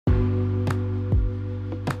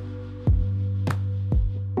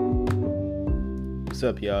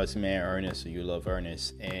What's up, y'all? It's man Ernest, or you love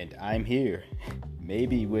Ernest, and I'm here,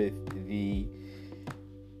 maybe with the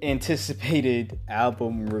anticipated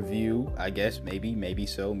album review. I guess maybe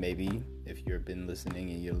so. Maybe if you've been listening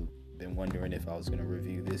and you've been wondering if I was going to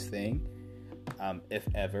review this thing, if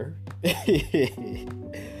ever.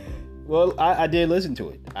 Well, I did listen to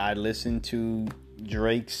it. I listened to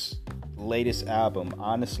Drake's latest album,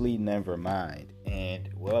 honestly, Nevermind, and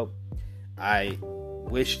well, I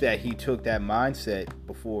wish that he took that mindset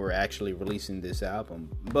before actually releasing this album.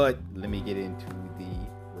 But let me get into the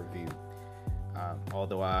review.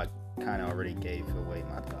 Although I kind of already gave away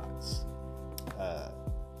my thoughts. I'm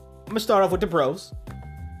going to start off with the pros.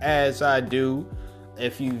 As I do,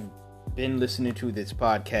 if you've been listening to this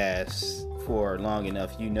podcast for long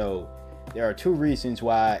enough, you know there are two reasons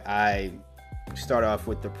why I start off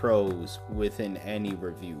with the pros within any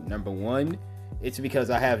review. Number one, it's because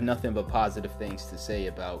I have nothing but positive things to say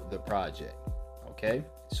about the project, okay?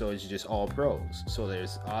 So it's just all pros. So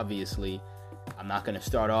there's obviously, I'm not going to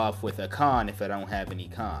start off with a con if I don't have any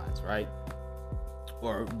cons, right?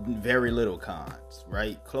 Or very little cons,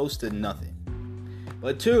 right? Close to nothing.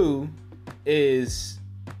 But two is,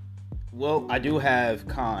 well, I do have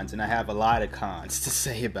cons, and I have a lot of cons to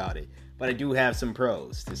say about it. But I do have some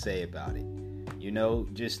pros to say about it. You know,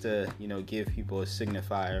 just to, give people a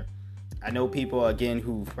signifier. I know people, again,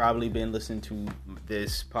 who've probably been listening to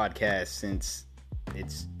this podcast since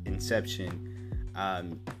its inception.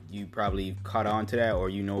 You probably caught on to that,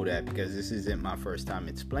 or you know that, because this isn't my first time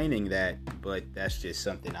explaining that, but that's just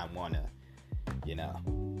something I wanted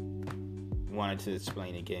to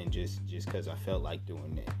explain again, just because I felt like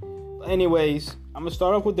doing it. But anyways, I'm going to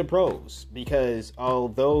start off with the pros, because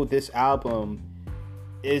although this album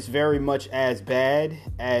is very much as bad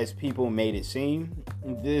as people made it seem,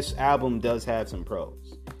 this album does have some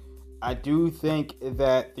pros. I do think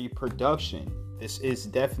that the production, this is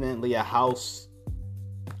definitely a house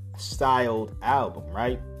styled album,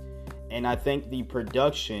 right? And I think the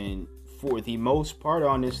production, for the most part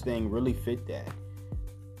on this thing, really fit that.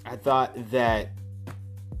 I thought that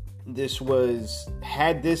this was,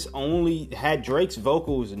 had Drake's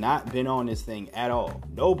vocals not been on this thing at all,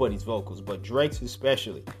 nobody's vocals, but Drake's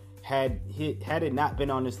especially, had it not been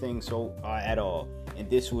on this thing at all, and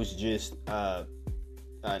this was just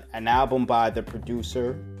an album by the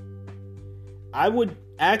producer, I would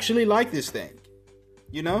actually like this thing.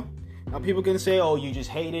 Now people can say, oh, you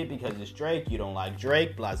just hate it because it's Drake, you don't like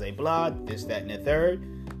Drake, blah blah blah, this, that, and the third.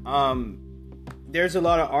 There's a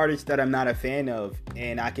lot of artists that I'm not a fan of,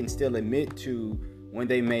 and I can still admit to when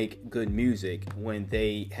they make good music, when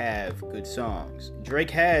they have good songs. Drake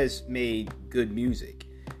has made good music.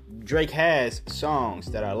 Drake has songs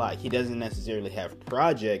that I like. He doesn't necessarily have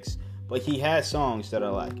projects, but he has songs that I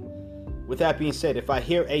like. With that being said, if I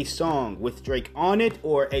hear a song with Drake on it,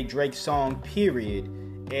 or a Drake song period,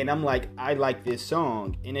 and I'm like, I like this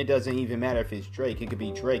song, and it doesn't even matter if it's Drake. It could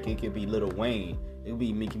be Drake, it could be Lil Wayne, it could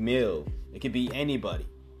be Meek Mill, it could be anybody.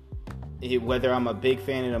 Whether I'm a big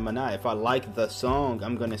fan of them or not, if I like the song,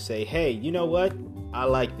 I'm going to say, hey, you know what? I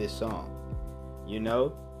like this song.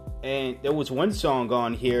 And there was one song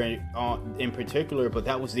on here in particular, but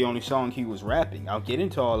that was the only song he was rapping. I'll get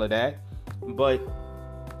into all of that. But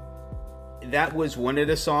that was one of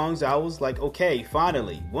the songs I was like, okay,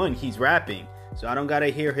 finally. One, he's rapping, so I don't got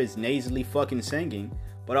to hear his nasally fucking singing.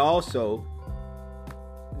 But also,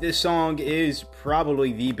 this song is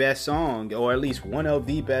probably the best song, or at least one of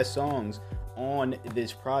the best songs on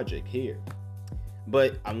this project here.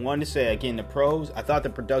 But I wanted to say, again, the pros, I thought the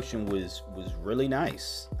production was really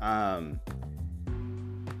nice. And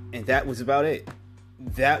that was about it.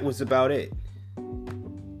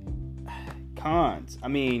 Cons. I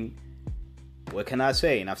mean, what can I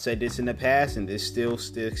say? And I've said this in the past, and this still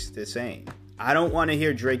sticks the same. I don't want to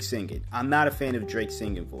hear Drake singing. I'm not a fan of Drake's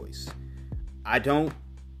singing voice. I don't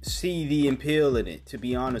see the appeal in it, to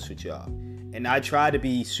be honest with y'all. And I try to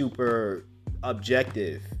be super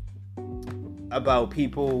objective about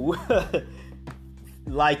people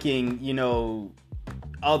liking,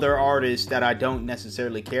 other artists that I don't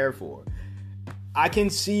necessarily care for. I can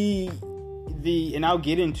see and I'll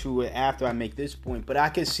get into it after I make this point, but I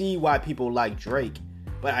can see why people like Drake,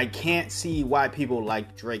 but I can't see why people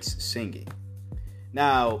like Drake's singing.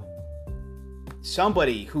 Now,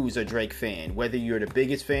 somebody who's a Drake fan, whether you're the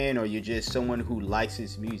biggest fan or you're just someone who likes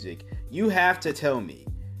his music, you have to tell me,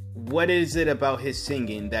 what is it about his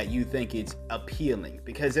singing that you think it's appealing?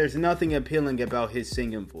 Because there's nothing appealing about his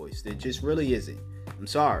singing voice. There just really isn't. I'm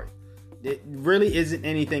sorry. It really isn't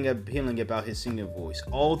anything appealing about his singing voice.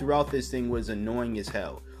 All throughout this thing was annoying as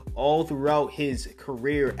hell. All throughout his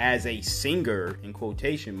career as a singer, in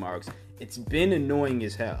quotation marks, It's been annoying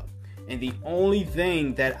as hell. And the only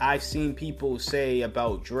thing that I've seen people say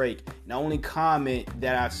about Drake, the only comment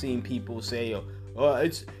that I've seen people say,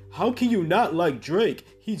 it's how can you not like Drake?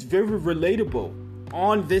 He's very relatable.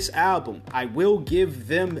 On this album, I will give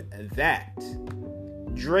them that.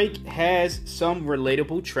 Drake has some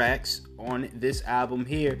relatable tracks on this album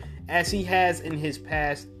here, as he has in his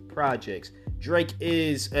past projects. Drake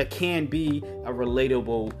can be a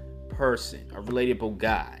relatable person, a relatable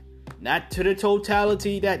guy. Not to the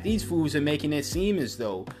totality that these fools are making it seem as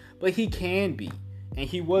though, but he can be. And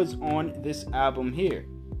he was on this album here.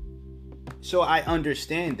 So I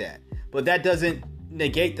understand that. But that doesn't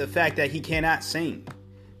negate the fact that he cannot sing.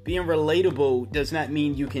 Being relatable does not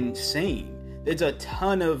mean you can sing. There's a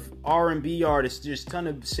ton of R&B artists, just a ton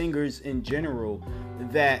of singers in general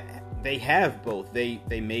that they have both. They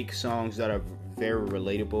make songs that are very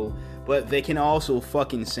relatable, but they can also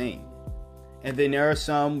fucking sing. And then there are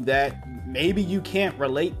some that maybe you can't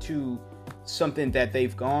relate to something that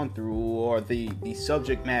they've gone through or the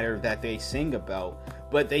subject matter that they sing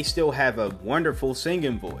about, but they still have a wonderful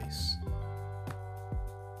singing voice.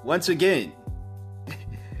 Once again,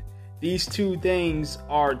 these two things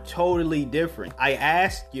are totally different. I'm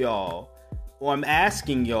asking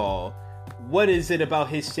y'all, what is it about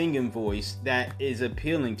his singing voice that is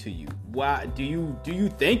appealing to you? Why do you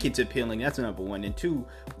think it's appealing? That's number one. And two,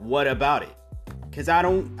 what about it? Because I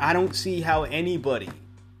don't see how anybody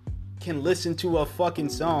can listen to a fucking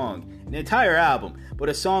song, an entire album, but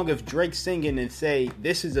a song of Drake singing and say,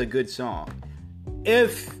 this is a good song.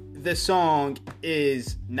 If the song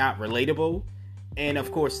is not relatable, and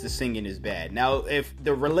of course the singing is bad. Now, if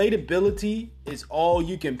the relatability is all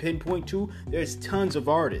you can pinpoint to, there's tons of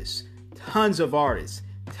artists,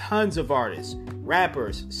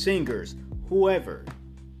 rappers, singers, whoever,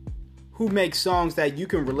 who make songs that you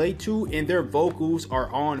can relate to and their vocals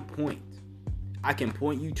are on point. I can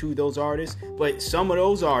point you to those artists, but some of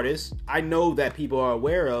those artists I know that people are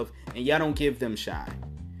aware of and y'all don't give them shine.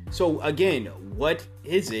 So again, what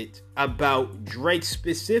is it about Drake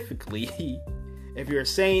specifically? If you're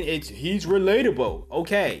saying he's relatable,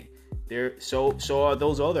 okay, so are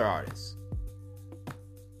those other artists.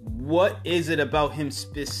 What is it about him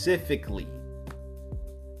specifically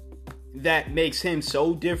that makes him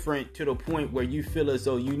so different to the point where you feel as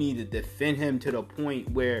though you need to defend him to the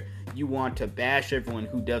point where you want to bash everyone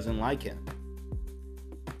who doesn't like him?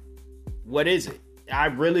 What is it? I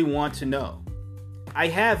really want to know. I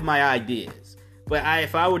have my ideas, but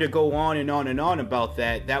if I were to go on and on and on about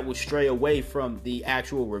that would stray away from the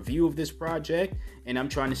actual review of this project, and I'm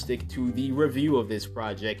trying to stick to the review of this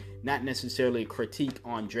project, not necessarily a critique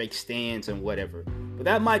on Drake's stands and whatever. But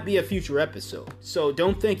that might be a future episode, so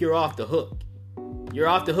don't think you're off the hook. You're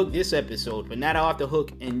off the hook this episode, but not off the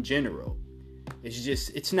hook in general.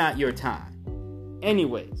 It's not your time.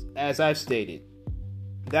 Anyways, as I've stated,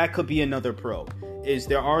 that could be another pro, is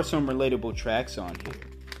there are some relatable tracks on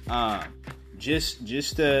here.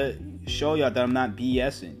 Just to show y'all that I'm not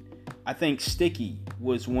BSing, I think Sticky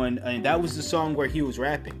was one, and that was the song where he was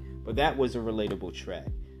rapping, but that was a relatable track.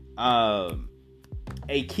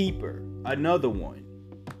 A Keeper, another one,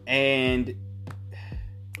 and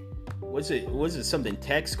was it something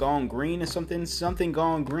Text Gone Green or something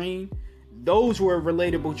Gone Green? Those were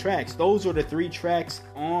relatable tracks. Those are the 3 tracks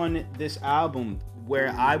on this album where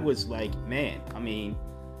I was like, man, I mean,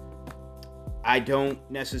 I don't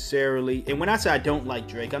necessarily, and when I say I don't like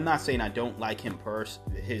Drake, I'm not saying I don't like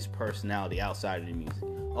his personality outside of the music.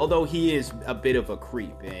 Although he is a bit of a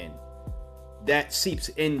creep, and that seeps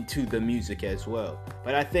into the music as well.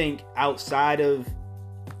 But I think outside of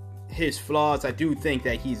his flaws, I do think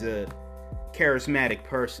that he's a charismatic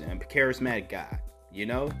person, a charismatic guy, you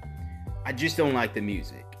know? I just don't like the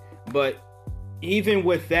music. But even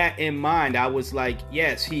with that in mind, I was like,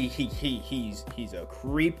 yes, he's a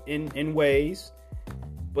creep in ways,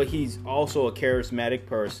 but he's also a charismatic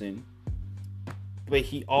person. But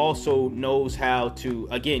he also knows how to,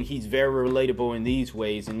 again, he's very relatable in these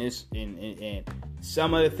ways, and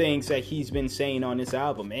some of the things that he's been saying on this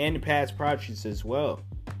album and the past projects as well.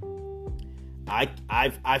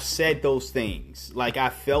 I've said those things, like I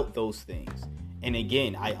felt those things. And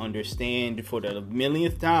again, I understand for the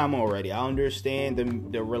millionth time already, I understand the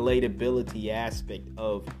relatability aspect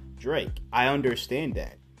of Drake. I understand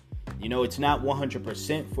that. You know, it's not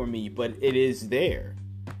 100% for me, but it is there.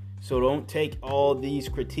 So don't take all these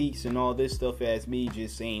critiques and all this stuff as me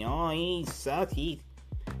just saying, oh, he sucks.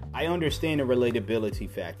 I understand the relatability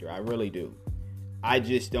factor. I really do. I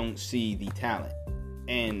just don't see the talent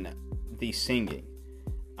and the singing.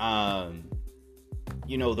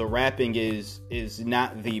 the rapping is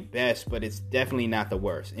not the best, but it's definitely not the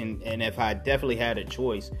worst. And if I definitely had a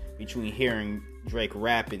choice between hearing Drake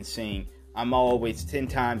rap and sing, I'm always 10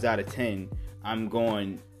 times out of 10, I'm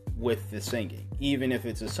going with the singing. Even if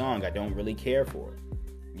it's a song I don't really care for,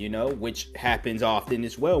 which happens often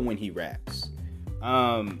as well when he raps.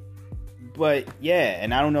 But yeah,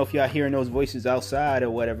 and I don't know if y'all hearing those voices outside or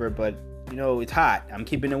whatever, but it's hot. I'm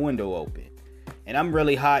keeping the window open. And I'm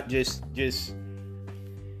really hot just this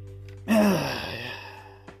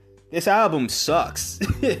album sucks.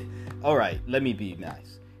 All right, let me be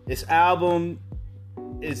nice. This album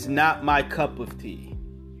is not my cup of tea.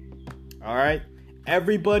 All right?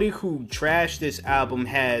 Everybody who trashed this album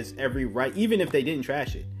has every right, even if they didn't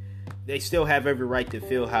trash it, they still have every right to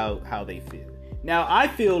feel how they feel. Now, I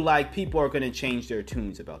feel like people are going to change their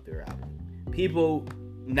tunes about their album. People,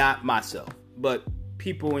 not myself, but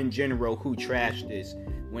people in general who trashed this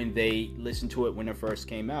when they listened to it when it first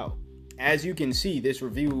came out. As you can see, this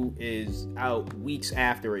review is out weeks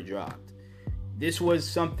after it dropped. This was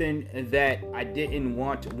something that I didn't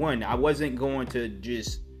want to... One, I wasn't going to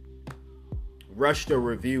just rush to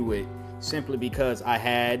review it simply because I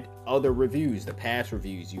had other reviews, the past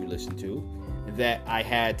reviews you listened to, that I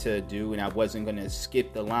had to do, and I wasn't going to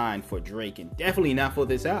skip the line for Drake, and definitely not for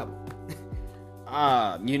this album.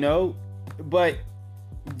 But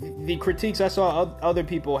the critiques I saw other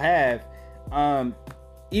people have,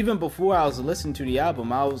 even before I was listening to the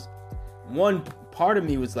album, one part of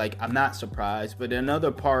me was like, I'm not surprised, but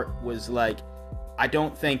another part was like, I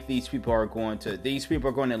don't think these people are going to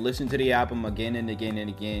listen to the album again and again and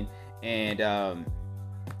again, and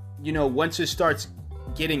once it starts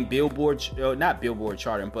getting not Billboard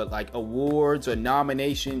charting, but like awards or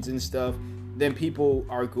nominations and stuff, then people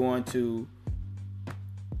are going to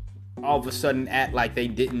all of a sudden act like they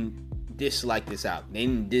didn't dislike this album. They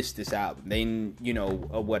didn't diss this album. They didn't,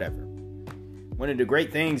 or whatever. One of the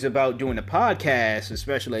great things about doing a podcast,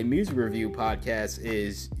 especially a music review podcast,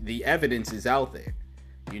 is the evidence is out there,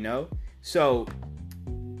 So,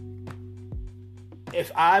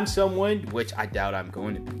 if I'm someone, which I doubt I'm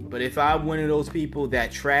going to be, but if I'm one of those people that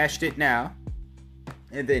trashed it now,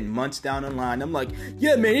 and then months down the line, I'm like,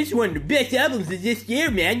 yeah, man, it's one of the best albums of this year,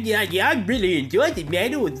 man. Yeah, I really enjoyed it,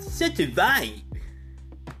 man. It was such a vibe.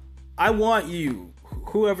 I want you,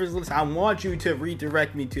 whoever's listening, I want you to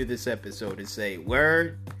redirect me to this episode and say,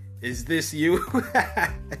 word, is this you?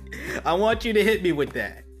 I want you to hit me with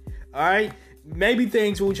that. All right? Maybe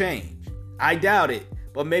things will change. I doubt it,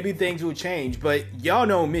 but maybe things will change. But y'all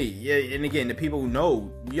know me. Yeah, and again, the people who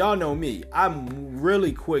know, y'all know me. I'm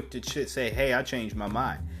really quick to say, hey, I changed my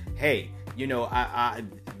mind. Hey, I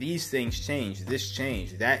these things changed. This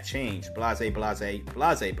changed. That changed. Blase, blase,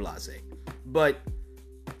 blase, blase. But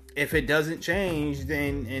if it doesn't change,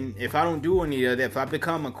 then, and if I don't do any of that, if I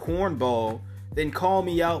become a cornball, then call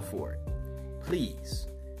me out for it. Please.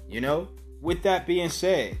 With that being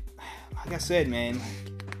said, like I said, man,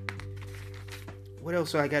 what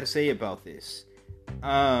else do I got to say about this?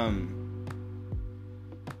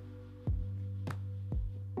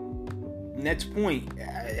 Next point,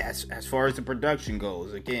 as far as the production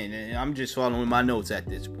goes, again, I'm just following my notes at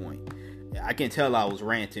this point. I can tell I was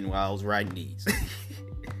ranting while I was writing these.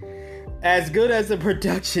 As good as the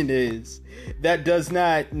production is, that does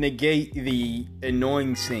not negate the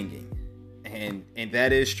annoying singing. And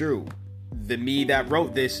that is true. The me that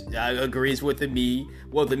wrote this agrees with the me.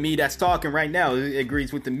 Well, the me that's talking right now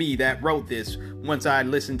agrees with the me that wrote this once I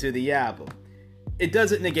listened to the album. It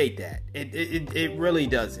doesn't negate that. It really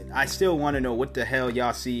doesn't. I still want to know what the hell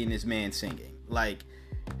y'all see in this man singing. Like,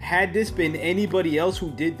 had this been anybody else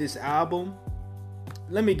who did this album,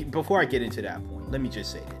 before I get into that point, let me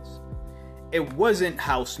just say this. It wasn't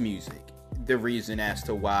house music the reason as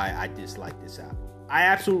to why I dislike this album. I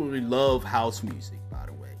absolutely love house music, by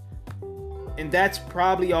the way. And that's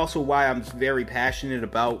probably also why I'm very passionate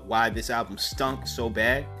about why this album stunk so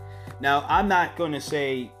bad. Now, I'm not going to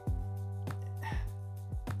say...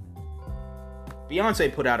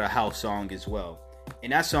 Beyonce put out a house song as well.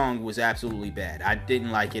 And that song was absolutely bad. I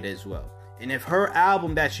didn't like it as well. And if her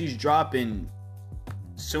album that she's dropping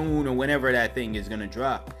soon or whenever that thing is going to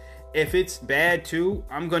drop, if it's bad too,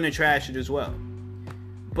 I'm going to trash it as well.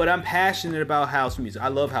 But I'm passionate about house music. I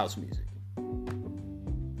love house music.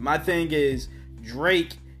 My thing is,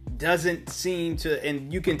 Drake doesn't seem to,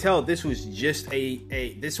 and you can tell this was just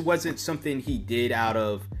this wasn't something he did out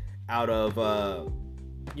of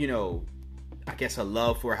I guess a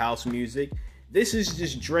love for house music. This is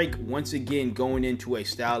just Drake once again going into a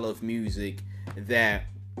style of music that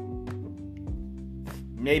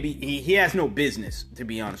maybe he has no business, to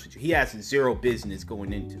be honest with you. He has zero business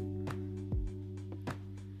going into.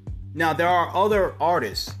 Now, there are other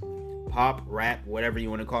artists, pop, rap, whatever you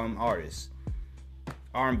want to call them, artists,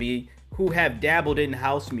 R&B, who have dabbled in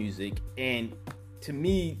house music, and to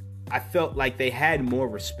me, I felt like they had more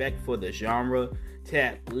respect for the genre to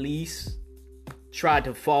at least try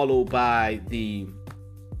to follow by the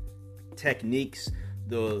techniques,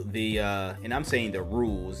 and I'm saying the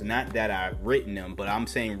rules, not that I've written them, but I'm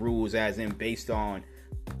saying rules as in based on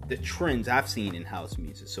the trends I've seen in house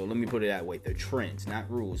music. So let me put it that way: the trends,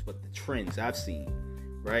 not rules, but the trends I've seen.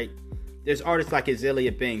 Right? There's artists like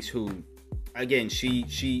Azealia Banks who, again,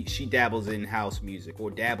 she dabbles in house music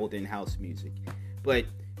or dabbled in house music, but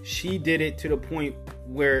she did it to the point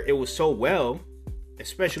where it was so well,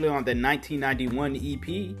 especially on the 1991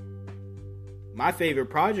 EP, my favorite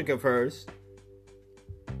project of hers.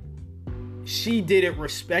 She did it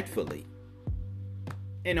respectfully.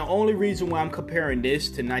 And the only reason why I'm comparing this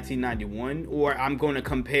to 1991, or I'm going to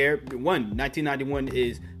compare, 1991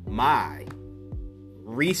 is my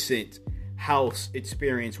recent house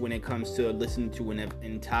experience when it comes to listening to an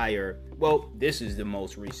entire, well, this is the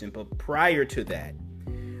most recent, but prior to that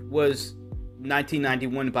was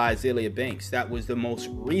 1991 by Azealia Banks. That was the most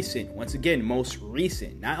recent, once again, most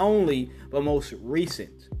recent, not only, but most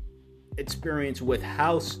recent experience with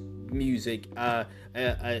house music, an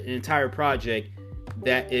entire project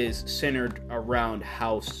that is centered around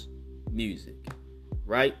house music,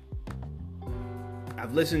 right?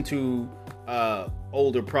 I've listened to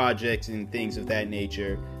older projects and things of that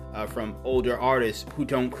nature from older artists who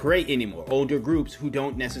don't create anymore, older groups who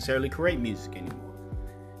don't necessarily create music anymore.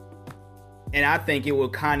 And I think it will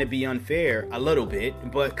kind of be unfair, a little bit,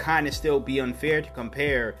 but kind of still be unfair to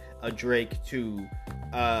compare a Drake to,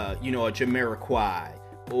 a Jamiroquai,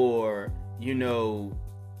 or,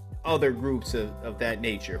 other groups of that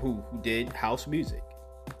nature who did house music.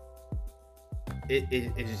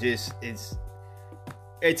 It's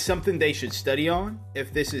something they should study on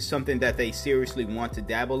if this is something that they seriously want to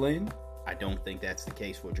dabble in. I don't think that's the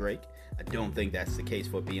case for Drake. I don't think that's the case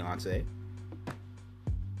for Beyonce.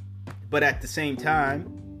 But at the same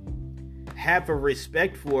time, have a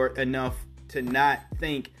respect for it enough to not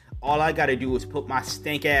think all I gotta do is put my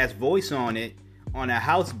stank ass voice on it on a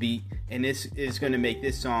house beat and this is gonna make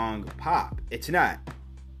this song pop. It's not.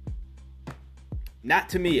 Not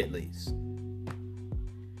to me, at least.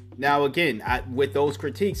 Now, again, with those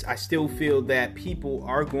critiques, I still feel that people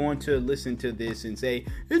are going to listen to this and say,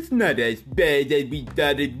 it's not as bad as we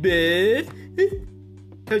thought it was.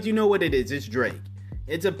 Because you know what it is. It's Drake.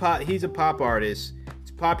 He's a pop artist.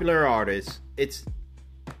 It's a popular artist.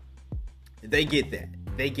 They get that.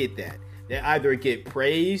 They either get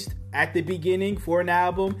praised at the beginning for an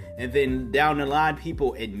album, and then down the line,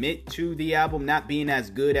 people admit to the album not being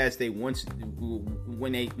as good as they once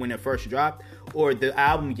when it first dropped, or the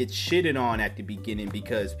album gets shitted on at the beginning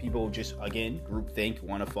because people just, again, groupthink,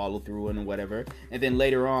 want to follow through and whatever, and then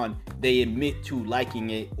later on they admit to liking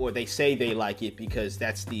it, or they say they like it because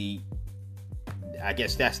that's the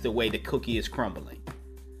way the cookie is crumbling.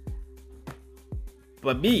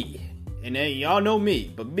 But me, and then y'all know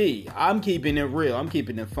me, but me, I'm keeping it real. I'm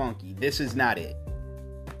keeping it funky. This is not it.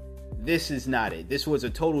 This was a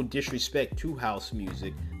total disrespect to house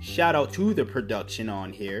music. Shout out to the production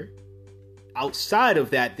on here. Outside of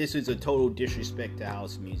that, this is a total disrespect to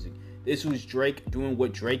house music. This was Drake doing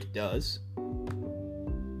what Drake does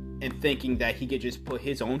and thinking that he could just put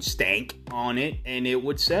his own stank on it and it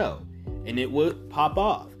would sell and it would pop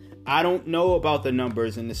off. I don't know about the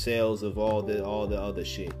numbers and the sales of all the other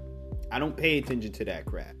shit. I don't pay attention to that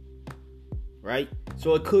crap. Right?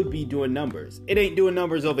 So it could be doing numbers. It ain't doing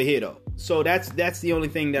numbers over here though. So that's the only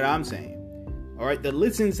thing that I'm saying. All right, the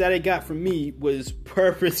listens that it got from me was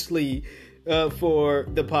purposely for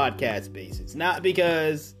the podcast basis, not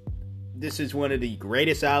because this is one of the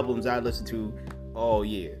greatest albums I listened to all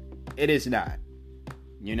year. It is not.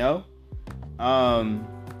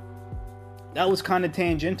 That was kind of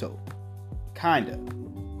tangential. Kinda.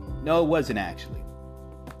 No, it wasn't actually.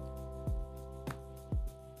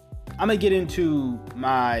 I'm gonna get into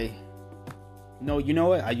my... No, you know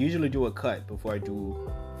what? I usually do a cut before I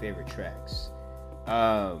do favorite tracks.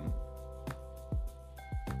 I'm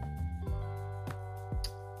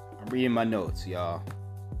reading my notes, y'all.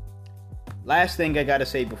 Last thing I gotta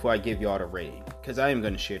say before I give y'all the rating, because I am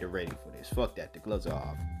gonna share the rating for this. Fuck that, the gloves are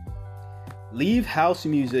off. Leave house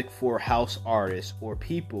music for house artists or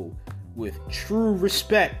people with true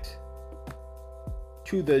respect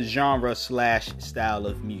to the genre/style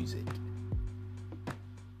of music.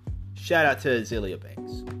 Shout out to Azealia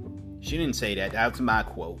Banks. She didn't say that. That's my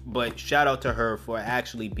quote. But shout out to her for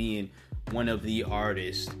actually being one of the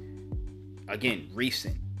artists, again,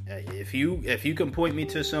 recent, If you can point me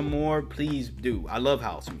to some more, please do. I love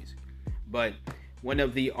house music, but one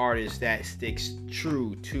of the artists that sticks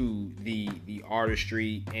true to the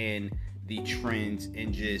artistry and the trends,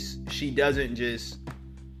 and she doesn't just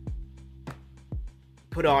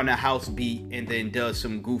put on a house beat and then does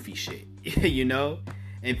some goofy shit,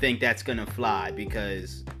 and think that's gonna fly,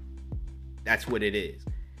 because that's what it is.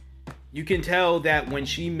 You can tell that when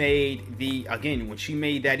she made that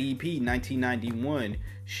EP 1991,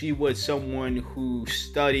 she was someone who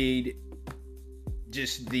studied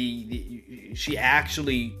just she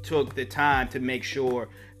actually took the time to make sure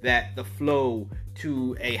that the flow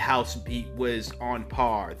to a house beat was on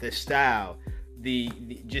par, the style, the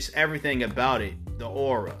just everything about it, the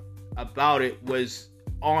aura about it was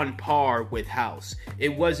on par with house.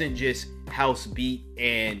 It wasn't just house beat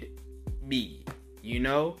and me,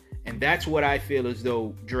 and that's what I feel as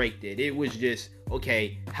though Drake did. It was just,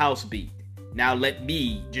 okay, house beat, now let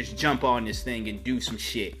me just jump on this thing and do some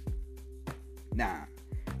shit. Nah,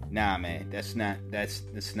 man, that's not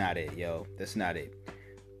it, yo. That's not it.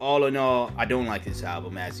 All in all, I don't like this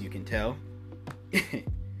album, as you can tell.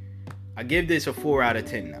 I give this a 4 out of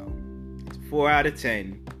 10, though. It's a 4 out of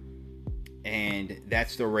 10, and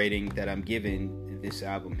that's the rating that I'm giving this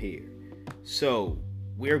album here. So,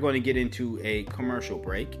 we're going to get into a commercial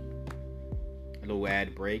break, a little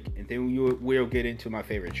ad break, and then we'll get into my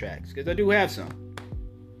favorite tracks, because I do have some.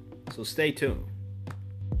 So, stay tuned.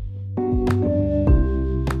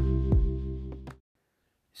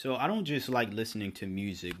 So I don't just like listening to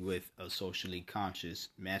music with a socially conscious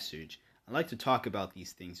message. I like to talk about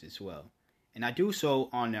these things as well. And I do so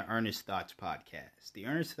on the Earnest Thoughts podcast. The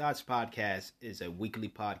Earnest Thoughts podcast is a weekly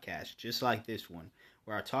podcast just like this one,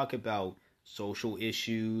 where I talk about social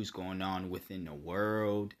issues going on within the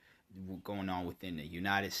world, going on within the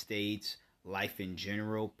United States, life in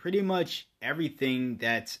general, pretty much everything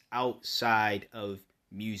that's outside of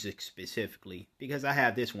music specifically, because I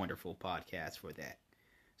have this wonderful podcast for that.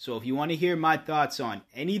 So if you want to hear my thoughts on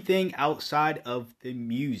anything outside of the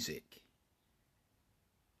music,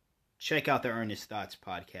 check out the Earnest Thoughts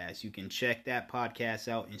podcast. You can check that podcast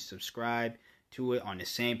out and subscribe to it on the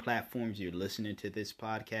same platforms you're listening to this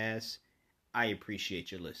podcast. I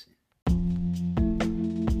appreciate your listening.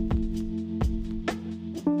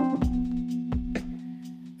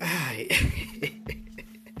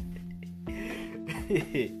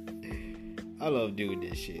 I love doing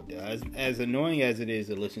this shit, though. As annoying as it is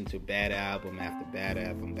to listen to bad album after bad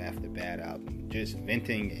album after bad album, just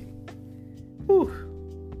venting and whew.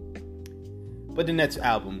 But the next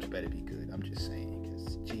albums better be good. I'm just saying,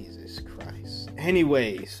 because Jesus Christ.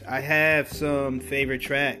 Anyways, I have some favorite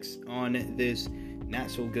tracks on this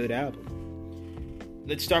not so good album.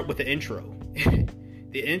 Let's start with the intro.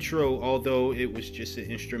 The intro, although it was just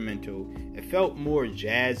an instrumental, it felt more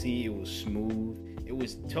jazzy. It was smooth.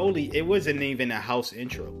 It wasn't even a house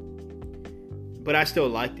intro, but I still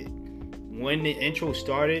liked it. When the intro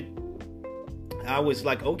started, I was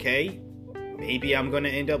like, okay, maybe I'm going to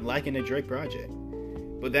end up liking the Drake project.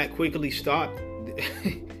 But that quickly stopped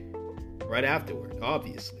right afterward,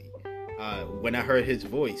 obviously, when I heard his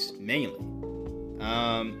voice, mainly.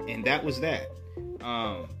 And that was that.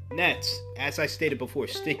 Next, as I stated before,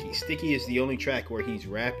 Sticky. Sticky is the only track where he's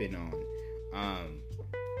rapping on.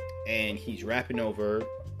 And he's rapping over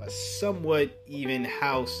a somewhat even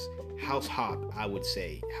house hop, I would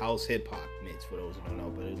say. House hip hop mix, for those who don't know.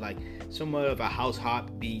 But it's like somewhat of a house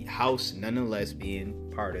hop beat, house nonetheless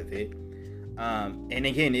being part of it. And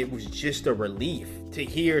again, it was just a relief to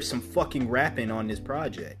hear some fucking rapping on this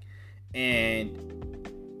project. And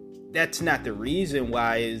that's not the reason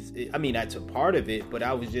why that's a part of it, but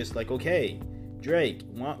I was just like, okay, Drake,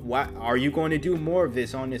 why are you going to do more of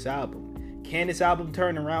this on this album? Can this album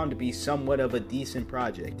turn around to be somewhat of a decent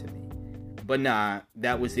project to me? But nah,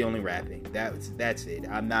 that was the only rapping. That's it.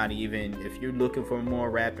 I'm not even, if you're looking for more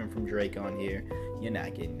rapping from Drake on here, you're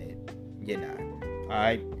not getting it. You're not.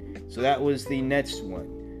 Alright? So that was the next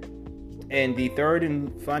one. And the third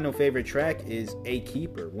and final favorite track is A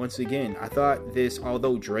Keeper. Once again, I thought this,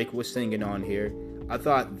 although Drake was singing on here, I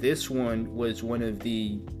thought this one was one of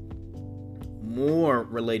the more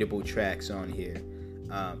relatable tracks on here.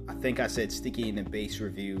 I think I said Sticky in the bass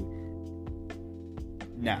review.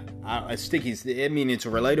 Sticky's, it's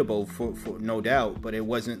relatable for no doubt, but it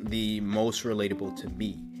wasn't the most relatable to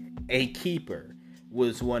me. A Keeper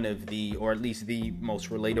was one of the, or at least the most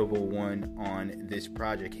relatable one on this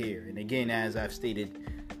project here. And again, as I've stated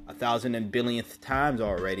 1,000 and billionth times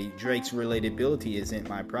already, Drake's relatability isn't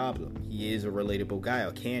my problem. He is a relatable guy,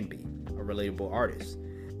 or can be a relatable artist.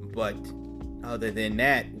 But other than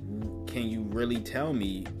that, can you really tell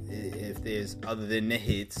me if there's other than the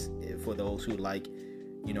hits, for those who like,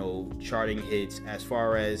 charting hits, as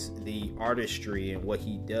far as the artistry and what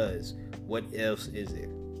he does, what else is there?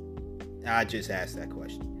 I just asked that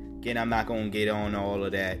question. Again, I'm not going to get on all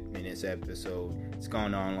of that in this episode. It's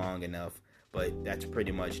gone on long enough, but that's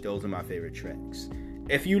pretty much, those are my favorite tracks.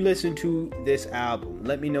 If you listen to this album,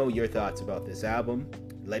 let me know your thoughts about this album.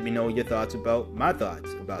 Let me know your thoughts about my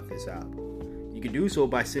thoughts about this album. You can do so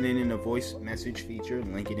by sending in a voice message feature,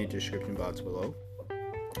 link in the description box below.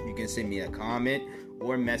 You can send me a comment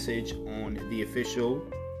or message on the official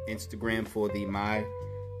Instagram for the My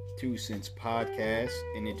 2 Cents podcast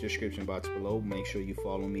in the description box below. Make sure you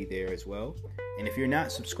follow me there as well. And if you're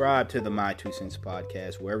not subscribed to the My 2 Cents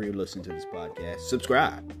podcast, wherever you listen to this podcast,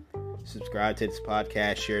 subscribe. Subscribe to this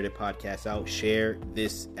podcast. Share the podcast out. Share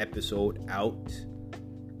this episode out,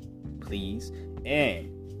 please.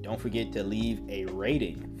 And don't forget to leave a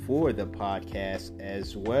rating for the podcast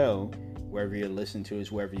as well. Wherever you listen to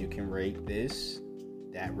is wherever you can rate this.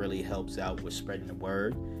 That really helps out with spreading the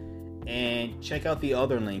word. And check out the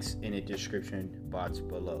other links in the description box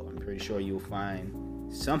below. I'm pretty sure you'll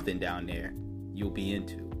find something down there you'll be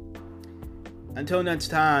into. Until next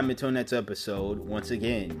time, until next episode, once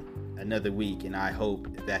again, another week, and I hope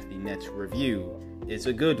that the next review is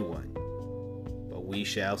a good one. But we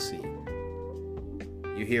shall see.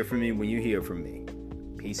 You hear from me when you hear from me.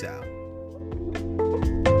 Peace out.